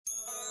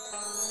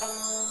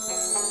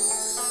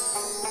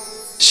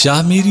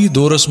شاہ میری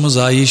دورس مز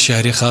آئی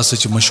شہر خاص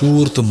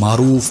مشہور تو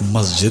معروف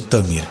مسجد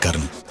تعمیر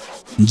کرن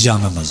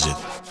جامع مسجد.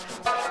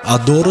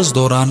 ات دورس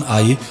دوران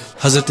آئی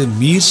حضرت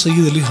میر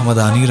سید علی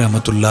حمدانی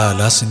رحمۃ اللہ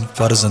علیہ سن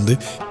فرزند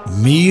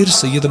میر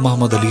سید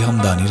محمد علی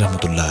حمدانی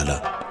رحمۃ اللہ علیہ.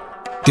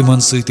 تمن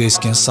ست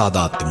کی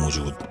سادات تہ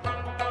موجود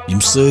یم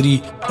ساری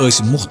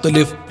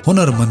مختلف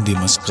ہنر مندی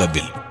مز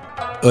قابل.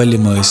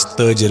 عالم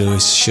تاجر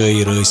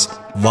شاعر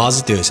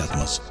واضح تہ ات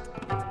مز.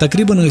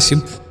 تقریباً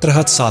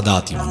 300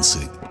 سادات یمن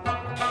ست.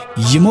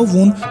 یمو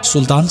وون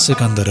سلطان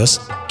سکندرس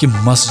کہ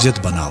مسجد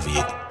بناو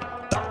یت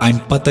تو ام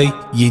پتہ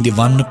یہند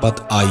ون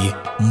پتہ آئی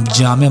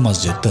جامع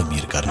مسجد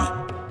تعمیر کرنے.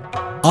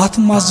 ات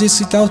مسجد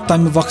ست آو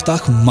تمہ وقت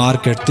اخ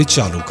مارکیٹ تہ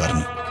چالو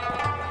کرنے.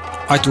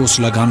 ات اوس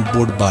لگان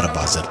بوڑ بار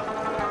بازر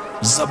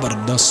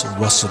زبردست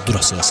وس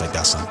درس ات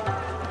آسان.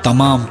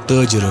 تمام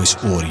تاجر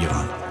اور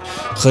یوان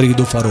خرید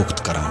و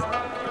فروخت کران.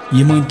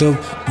 یہ مانتو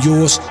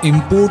یہ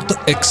امپورٹ تو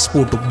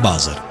ایکسپورٹ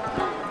بازر.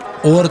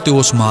 اور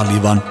تہ مال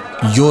یوان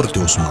یور تہ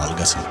مال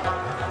گژھان.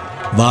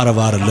 وار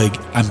وار لگ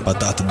ام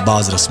پتہ ات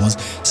بازرس مز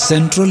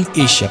سینٹرل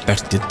ایشیا پہ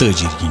تہ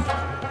تاجر ین.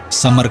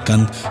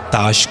 سمرکند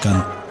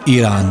تاشکند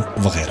ایران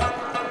وغیرہ.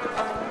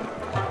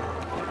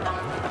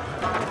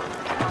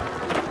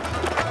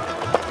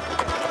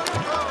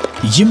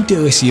 یم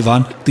تہ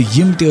یوان تو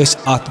یم تہ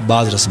ات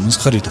بازرس مز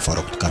خرید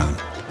فروخت کران.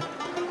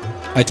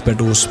 ات پہ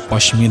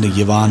پشمینہ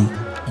یوان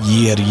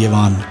ییر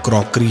یوان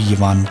کراکری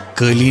یوان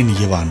قالین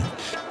یوان.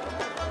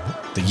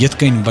 تو یت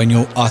کن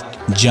بنیو ات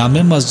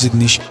جامع مسجد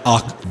نش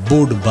اخ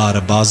بوڑ بار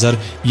بازر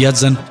یت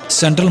زن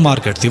سینٹرل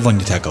مارکیٹ تہ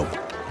ونت ہیکو.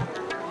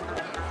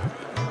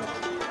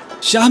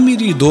 شاہ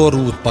میری دور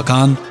رود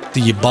پکان تو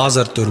یہ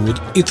بازر تہ رود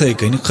اتھے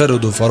کن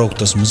خرید و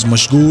فروختس مز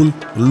مشغول.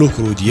 لوک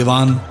رود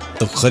یوان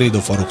تو خرید و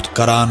فروخت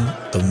کران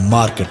تو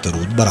مارکیٹ تہ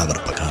رود برابر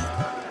پکان.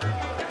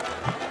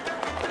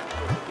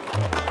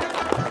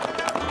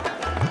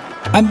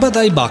 ام پتہ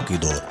آئی باقی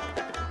دور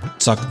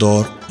ژک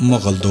دور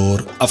مغل دور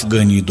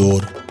افغانی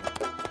دور.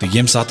 تو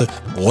یم سات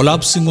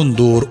غلاب سنگن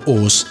دور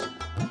اوس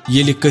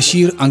یلی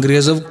کشیر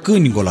انگریزو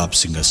کن غلاب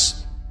سنگس.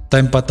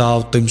 تم پتہ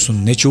آو تم سن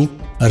نیچو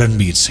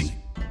رنبیر سنگھ.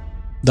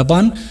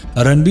 دپان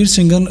رنبیر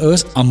سنگن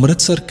اس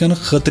امرتسر کن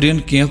خطرین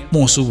کی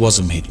پونسہ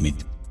وزم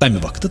ہیتمت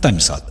تمہ وقت تمہ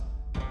سات.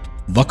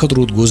 وقت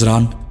رود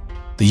گزران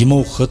تو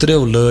یمو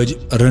خطریو لج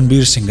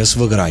رنبیر سنگس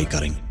وگرائی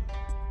کریں.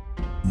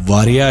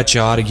 واریا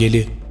چار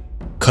یلی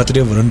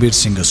خطریو رنبیر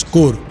سنگس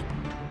کور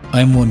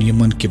ام وون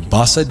یمن کہ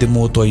باسا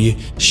دمو تو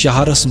یہ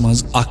شہرس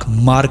مز اخ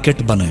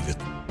مارکیٹ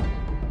بنوت.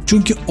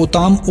 چونکہ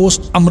اوتام اوس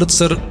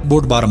امرتسر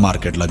بوڑ بار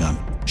مارکیٹ لگان.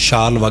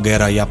 شال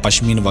وغیرہ یا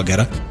پشمین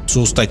وغیرہ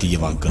سوس تتہ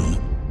یوان کٕننہٕ.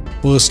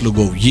 فٲصلہٕ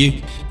گوٚو یہ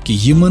کہ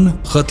یمن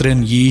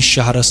خطرن یہ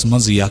شہرس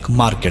مز یہ اخ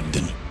مارکیٹ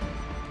دن.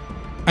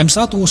 ام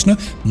سات اوس نہ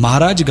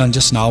مہاراج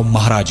گنجس ناو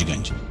مہاراج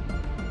گنج.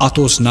 ات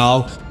اوس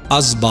ناو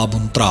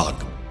ازبابن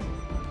تراگ.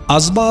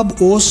 ازباب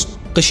اوس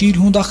کشیر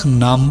ہند اخ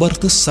نامور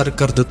تو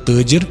سرکردہ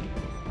تاجر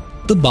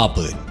تو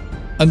باپار.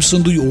 ام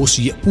سندی اوس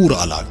یہ پور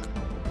علاقہ.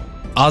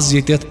 آز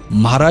یتھ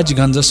مہاراج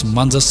گنجس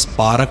منزس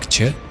پارک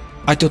چھ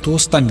اتت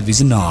اوس تمہ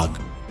وز ناگ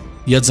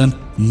یت زن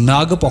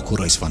ناگ پکھور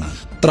ٲسۍ ونان.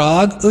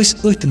 تراگ ٲسۍ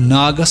أتھۍ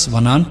ناگس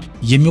ونان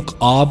ییٚمیُک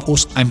آب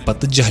اوس امہ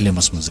پتہٕ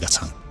جہلمس مز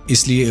گژھان.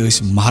 اس لیے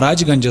ٲسۍ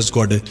مہاراج گنجس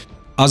گۄڈٕ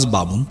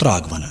ازبابن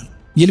تراگ ونان.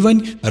 ییٚلہِ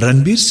وۄنۍ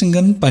رنبیر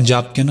سنگن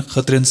پنجاب کٮ۪ن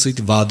خطرن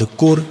سۭتۍ وعدٕ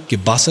کوٚر کہ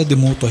بہٕ ہسا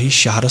دِمو تۄہہِ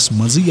شہرس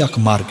منٛزٕے اکھ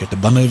مارکیٹ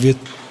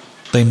بنٲوِتھ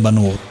تٔمۍ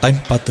بنوو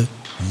تمہِ پتہٕ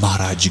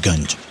مہاراج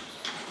گنج.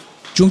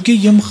 چونکہ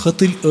یم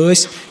خطر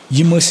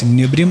یم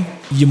نیبرم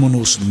یمن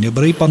اوس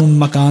نیبرے پنن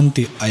مکان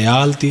تہ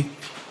عیال تہ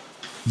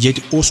یت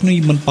اوس نہٕ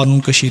یمن پنن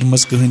کشیر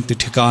مز کہین تہ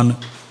ٹھکان.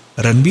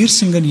 رنبیر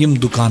سنگن یم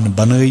دکان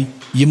بنائی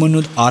یمن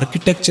ہند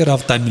آرکیٹیکچر آو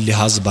تمہ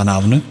لحاظ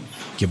بناونہٕ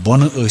کہ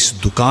بۄنہٕ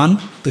ٲسۍ دکان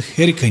تو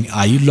ہیٚرِ کھنۍ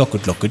آیہِ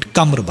لۄکٕٹۍ لۄکٕٹۍ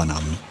کمرٕ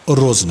بناونہٕ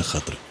روزنہٕ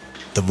خٲطرٕ.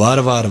 تو وار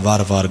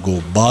وار گوٚو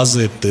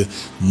باضٲبطہٕ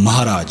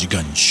مہاراج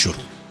گنج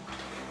شروع.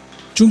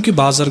 چونکہ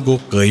بازر گوٚو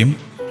قٲیِم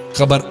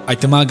خبر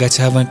اتہ ما گژھِ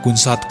وۄنۍ کُنہِ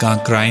ساتہٕ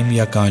کانٛہہ کرائم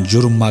یا کانٛہہ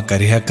جرم ما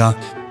کرِ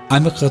کانٛہہ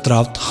امہ خٲطرٕ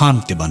آو تھان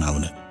تہِ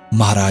بناونہٕ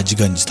مہاراج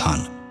گنج تھان.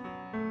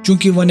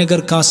 چونکہ وۄنۍ اگر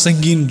کانٛہہ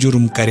سنگین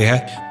جرم کرِ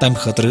تمہ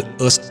خٲطرٕ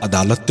ٲس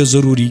عدالت تہِ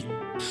ضروٗری.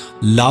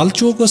 لال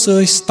چوکس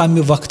ٲسۍ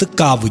تمہ وقتہٕ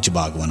کاوٕج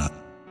باغ ونان.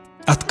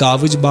 اتھ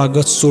کاوٕج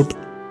باغس ژوٚٹ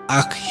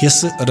اکھ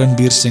حصہٕ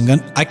رنبیر سنگن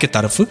اکہ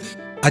طرفہٕ.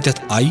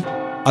 اتٮ۪تھ آیہِ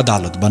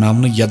عدالت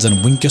بناونہٕ یتھ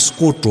زن ونکس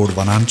کوٹ روڈ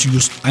ونان چھِ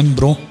یُس امہ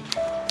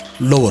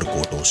برونٛہہ لوور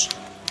کوٹ اوس.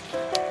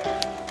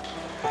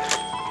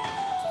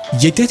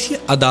 یتٮ۪تھ یہ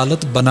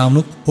عدالت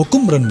بناونُک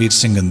حکم رنبیر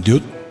سنگن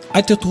دیُت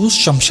اتٮ۪تھ اوس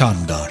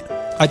شمشان گھاٹ.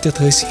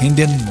 اتٮ۪تھ ٲسۍ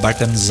ہیٚندٮ۪ن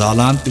بٹن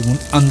زالان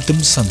تِہُنٛد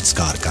انتم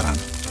سنسکار کران.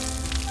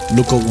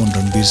 لُکو ووٚن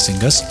رنبیر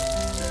سنگس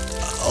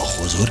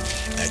حضور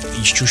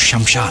یہ چھُ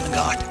شمشان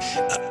گھاٹ.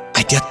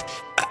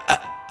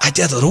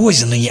 اتٮ۪تھ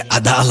روزِ نہٕ یہِ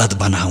عدالت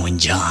بناوٕنۍ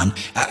جان.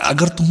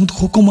 اگر تُہُنٛد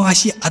حکم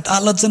آسہِ یہِ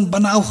عدالت زن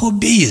بناوہو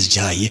بیٚیِس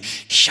جایہِ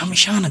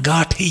شمشان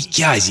گھاٹھٕے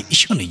کیازِ یہِ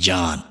چھُنہٕ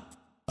جان.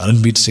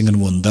 رنبیر سنگن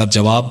ووٚن در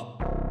جواب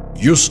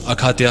یُس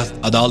اکھ یتھ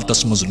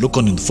عدالتس مز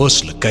لُکن ہُنٛد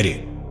فٲصلہٕ کرِ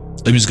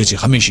تٔمِس گژھِ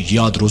ہمیشہ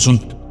یاد روزُن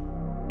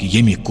کہ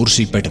ییٚمہِ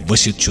کُرسی پٮ۪ٹھ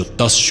ؤسِتھ چھُ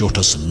تس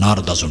شوٹھس نار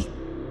دزُن.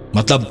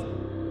 مطلب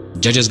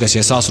ججس گژھِ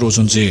احساس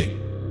روزُن زِ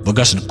بہٕ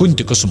گژھٕ نہٕ کُنہِ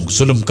تہِ قٕسمُک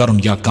ظُلم کرُن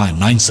یا کانٛہہ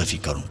نااِنصٲفی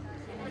کرُن.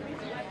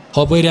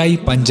 ہۄپٲرۍ آیہِ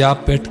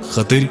پنجاب پٮ۪ٹھ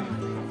خطٕرۍ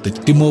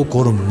تہٕ تِمو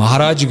کوٚر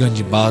مہاراج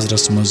گنج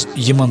بازرس منٛز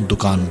یِمن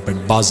دُکانن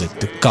پٮ۪ٹھ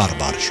باضٲبطہٕ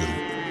کاربار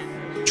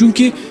شروٗع.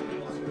 چوٗنٛکہِ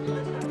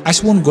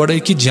اَسہِ ووٚن گۄڈَے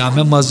کہِ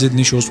جامع مسجد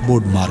نِش اوس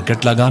بوٚڑ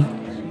مارکیٹ لگان،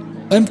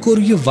 أمۍ کوٚر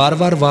یہِ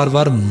وارٕ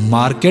وارٕ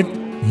مارکیٹ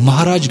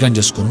مہاراج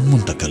گنجس کُن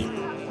منتقل.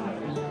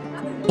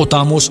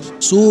 اوٚتام اوس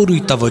سورُے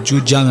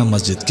توجہ جامع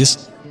مسجد کِس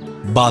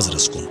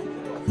بازرس کُن.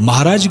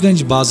 مہاراج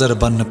گنج بازر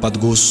بننہٕ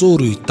پتہٕ گوٚو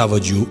سورُے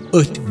توجہ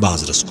أتھۍ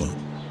بازرس کُن.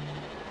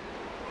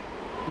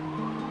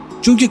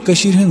 چوٗنٛکہِ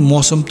کٔشیٖرِ ہُنٛد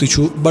موسم تہِ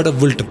چھُ بڑٕ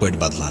وٕلٹہٕ پٲٹھۍ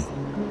بدلان.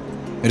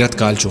 رٮ۪تہٕ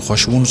کالہِ چھُ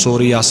خۄشوُن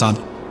سورُے آسان،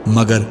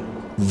 مگر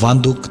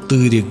ونٛدُک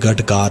تۭرِ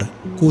گٹکار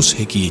کُس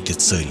ہیٚکہِ ییٚتہِ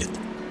ژٲلِتھ.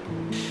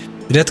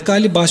 رٮ۪تہٕ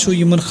کالہِ باسیٚو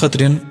یِمن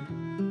خطرٮ۪ن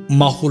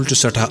ماحول چھُ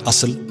سٮ۪ٹھاہ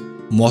اصل،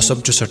 موسم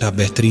چھُ سٮ۪ٹھاہ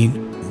بہتریٖن.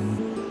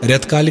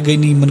 رٮ۪تہٕ کالہِ گٔے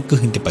نہٕ یِمن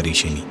کٕہٕنۍ تہِ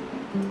پریشٲنی،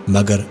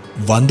 مگر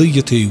ونٛدٕ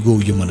یِتھُے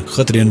گوٚو یِمن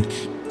خطرٮ۪ن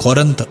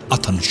کھۄرن تہٕ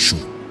اتھن شُہ.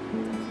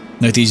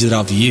 نٔتیٖجہٕ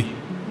درٛاو یہِ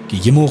کہِ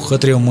یِمو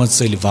خطرٮ۪و منٛز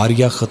ژٔلۍ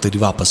واریاہ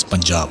خطٕرۍ واپس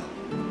پنجاب،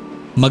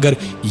 مگر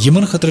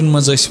یِمن خطرن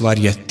منٛز ٲسۍ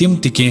واریاہ تِم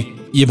تہِ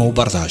کینٛہہ یِمو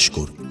برداشت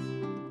کوٚر.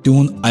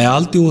 تِہُنٛد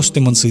عیال تہِ اوس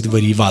تِمن سۭتۍ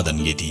ؤری وادن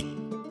ییٚتی.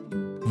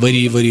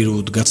 ؤری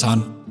روٗد گژھان،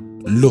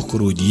 لُکھ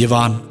روٗدۍ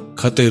یِوان،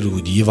 خطر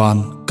روٗدۍ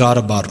یِوان،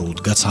 کاربار روٗد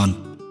گژھان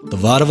تہٕ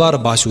وارٕ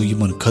باسیٚو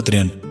یِمن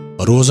خطرٮ۪ن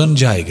روزن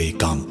جاے گٔیہِ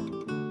کم.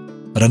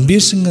 رنبیر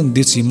سنگن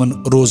دِژ یِمن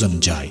روزن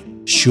جاے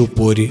شِو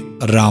پورِ،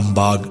 رام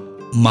باغ،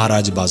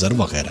 مہاراج بازر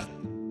وغیرہ.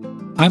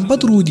 امہِ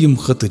پتہٕ روٗدۍ یِم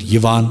خطر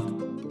یِوان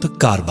تہٕ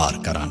کاربار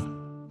کران.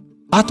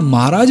 اتھ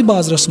مہاراج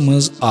بازرس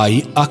منٛز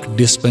آیہِ اکھ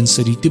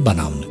ڈسپینسری تہِ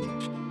بناونہٕ.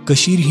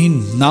 کٔشیٖرِ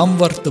ہٕنٛدۍ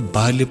نامور تہٕ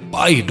بالہِ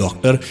پایہِ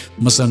ڈاکٹر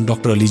مثلاً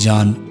ڈاکٹر علی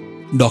جان،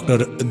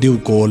 ڈاکٹر دیو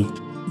کول،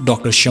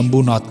 ڈاکٹر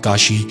شمبھو ناتھ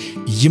کاشی،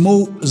 یِمو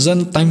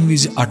زن تمہِ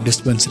وِزِ اتھ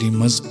ڈسپینسری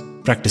منٛز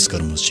پریکٹس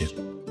کٔرمٕژ چھِ.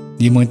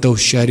 یہِ مٲنۍتو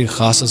شہرِ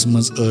خاصس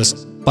منٛز ٲس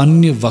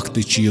پننہِ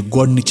وقتٕچ یہِ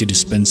گۄڈنِچ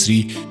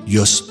ڈسپینسری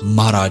یۄس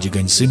مہاراج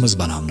گنجسٕے منٛز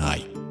بناونہٕ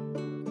آیہِ.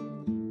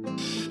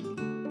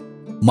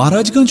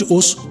 مہاراج گنج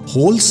اوس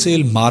ہول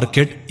سیل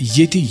مارکیٹ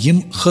ییٚتہِ یِم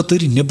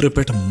خطٕرۍ نیبرٕ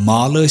پٮ۪ٹھ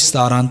مال ٲسۍ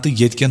تاران تہٕ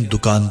ییٚتہِ کٮ۪ن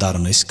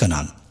دُکاندارن ٲسۍ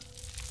کٕنان.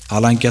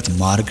 حالانکہِ اتھ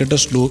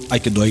مارکیٹس لوگ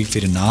اکہِ دۄیہِ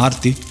پھِرِ نار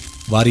تہِ،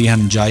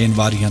 واریاہن جاین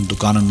واریاہن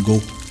دُکانن گوٚو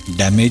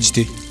ڈیمیج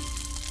تہِ.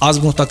 آز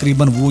برونٛہہ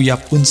تقریٖباً 20 یا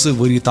 15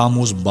 ؤری تام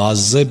اوس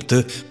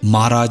باضٲبطہٕ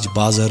مہاراج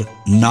بازر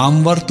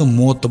نامور تہٕ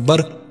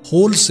معتبر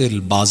ہول سیل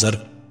بازر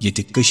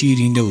ییٚتہِ کٔشیٖرِ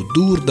ہٕنٛدیو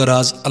دوٗر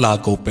دراز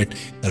علاقو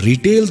پٮ۪ٹھ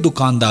ریٹیل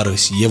دُکاندار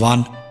ٲسۍ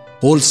یِوان،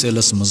 ہول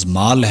سیلس منٛز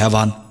مال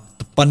ہٮ۪وان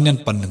تہٕ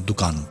پننٮ۪ن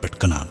دُکانن پٮ۪ٹھ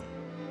کٕنان.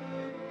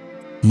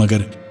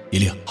 مگر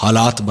ییٚلہِ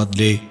حالات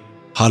بدلے،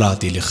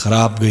 حالات ییٚلہِ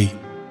خراب گٔیہِ،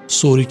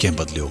 سورُے کینٛہہ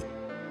بدلیو.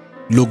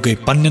 لُکھ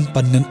گٔیہِ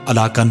پننٮ۪ن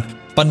علاقن،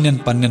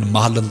 پننٮ۪ن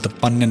محلن تہٕ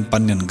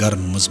پننٮ۪ن گرن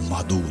منٛز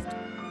محدوٗد.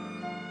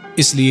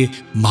 اس لیے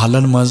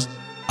محلن منٛز،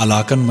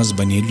 علاقن منٛز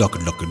بنے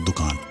لۄکٕٹۍ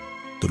دُکان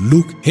تہٕ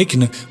لُکھ ہیٚکۍ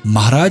نہٕ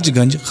مہاراج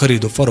گنج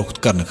خٔریٖدو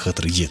فروخت کرنہٕ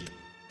خٲطرٕ یِتھ.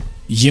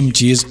 یِم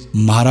چیٖز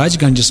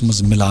مہاراج گنجس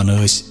منٛز مِلان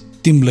ٲسۍ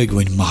تِم لٔگۍ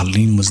وۄنۍ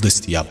محلنٕے منٛز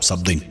دٔستیاب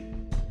سپدٕنۍ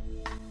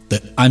تہٕ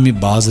امہِ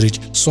بازرٕچ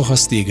سۄ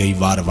ہستی گٔیہِ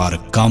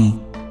وارٕ کم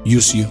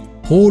یُس یہِ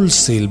ہول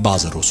سیل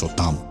بازر اوس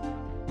اوٚتام.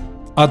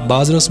 اتھ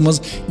بازرس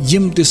منٛز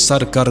یِم تہِ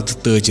سرکرد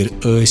تٲجر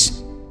ٲسۍ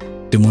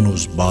تِمن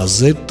اوس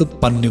باضٲبطہٕ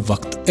پننہِ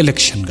وقتہٕ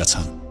الیکشن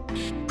گژھان.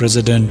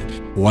 پریزیڈنٹ،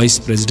 وائس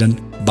پریزیڈنٹ،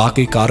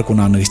 باقٕے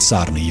کارکُنان ٲسۍ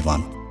ژارنہٕ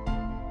یِوان.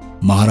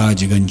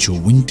 مہاراج گنج چھُ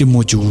وُنہِ تہِ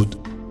موجوٗد،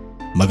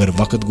 مگر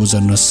وقت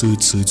گُزرنس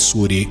سۭتۍ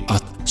سورے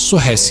اتھ سۄ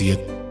حیثیت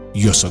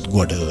یۄس اتھ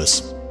گۄڈٕ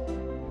ٲس.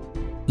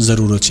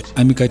 ضروٗرت چھِ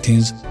امہِ کتھِ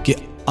ہٕنٛز کہِ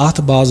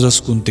اتھ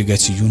بازرس کُن تہِ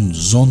گژھِ یُن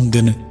زوٚن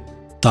دِنہٕ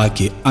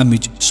تاکہِ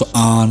امِچ سۄ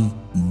آن،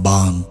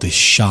 بان تہٕ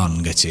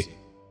شان گژھِ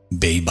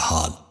بیٚیہِ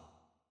بحال.